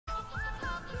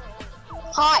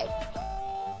Hi.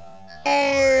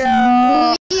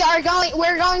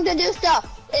 We're going to do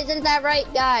stuff. Isn't that right,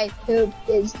 guy? Who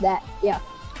is that? Yeah.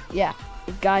 Yeah,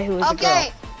 the guy who is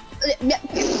okay. a girl.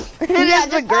 Yeah,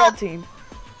 the girl team.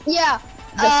 Yeah.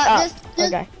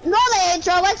 Okay. Roll the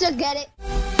intro. Let's just get it.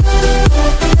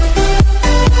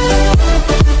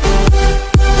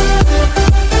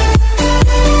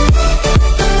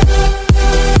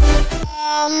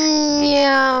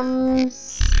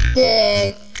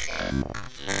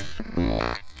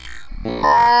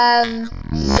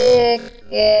 Stick.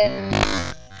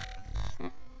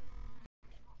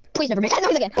 Please never make that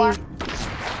noise again. Oh,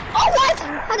 what?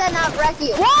 How did I not wreck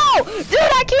you? Whoa! Dude,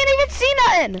 I can't even see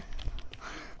nothing!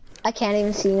 I can't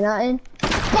even see nothing.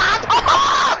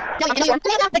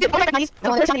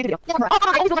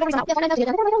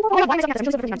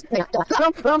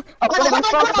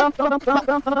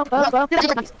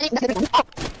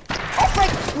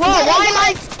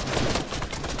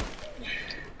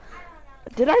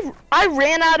 I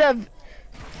ran out of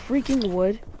freaking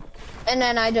wood. And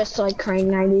then I just like crank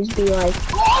 90s be like,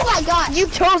 oh my god!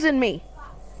 You've chosen me!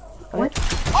 What?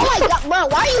 Oh my god, bro,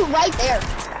 why are you right there?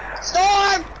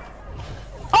 Storm!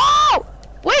 Oh!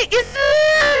 Wait, is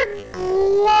it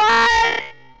what?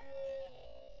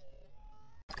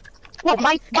 Whoa,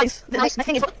 my voice. My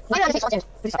thing is. Wait, why am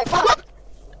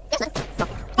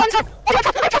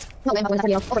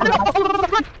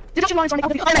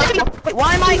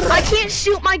I can't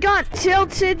shoot my gun.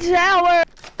 Tilted tower.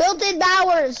 Built-in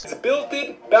Bowers. It's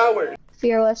built-in Bowers.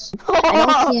 Fearless. I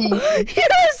don't see anything.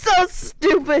 You're so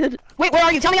stupid. Wait, where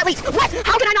are you? Tell me at least. What?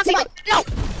 How can I not see you? No.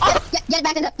 Oh. Get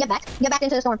back into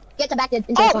the storm. Get back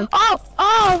into the storm. Oh.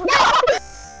 No.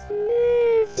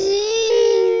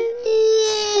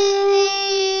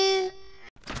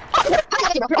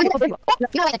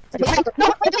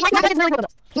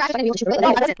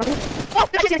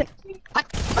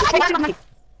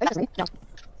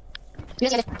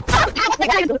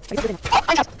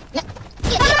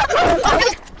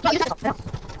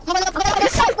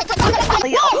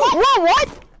 Whoa, what?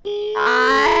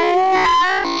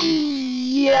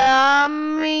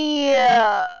 Yummy.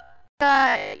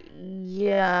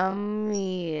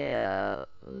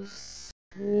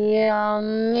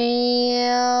 Yummy.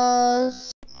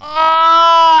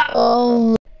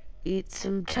 Oh. Eat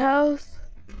some toast.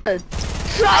 I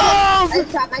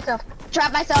trap myself.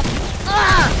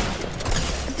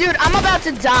 Dude, I'm about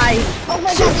to die. Oh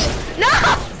my god. No!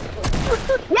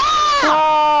 Yeah!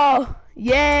 Oh,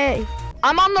 yay.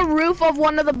 I'm on the roof of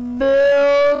one of the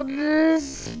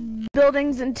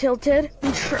buildings in Tilted.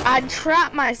 I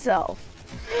trapped myself.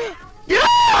 No!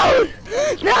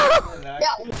 No!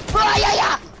 Yeah.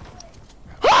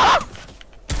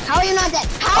 How are you not dead?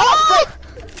 Oh!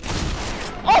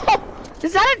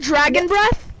 Is that a dragon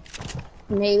breath?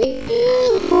 Maybe.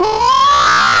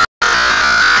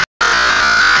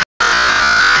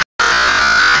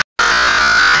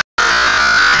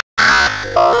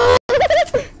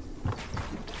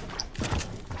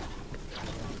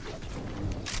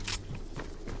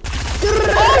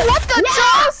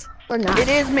 Or not. It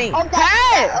is me. Oh,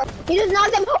 hey! He just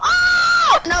knocked him.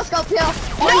 Oh! No scope kill.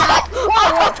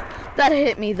 Oh! That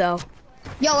hit me though.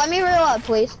 Yo, let me reload,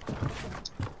 please.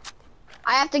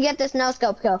 I have to get this no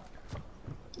scope kill.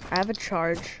 I have a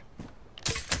charge.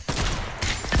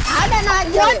 How did I not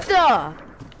do What it? the?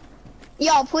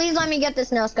 Yo, please let me get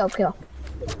this no scope kill.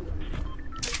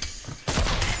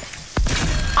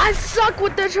 I suck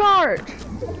with the charge.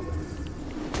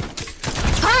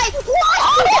 Hi! What?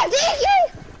 Oh,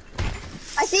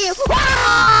 I see you. Oh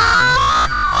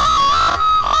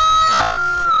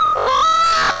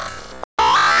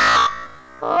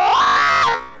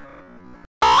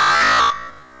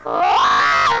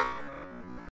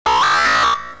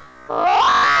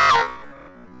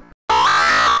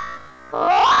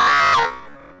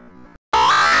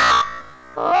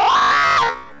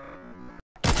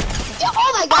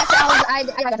my gosh,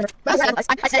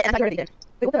 I said it and I already did.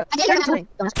 Wait, what the? I did it. Wait,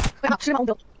 shoot my own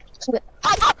build.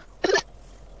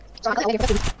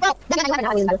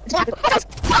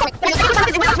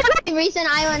 Recent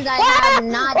islands I have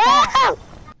not passed.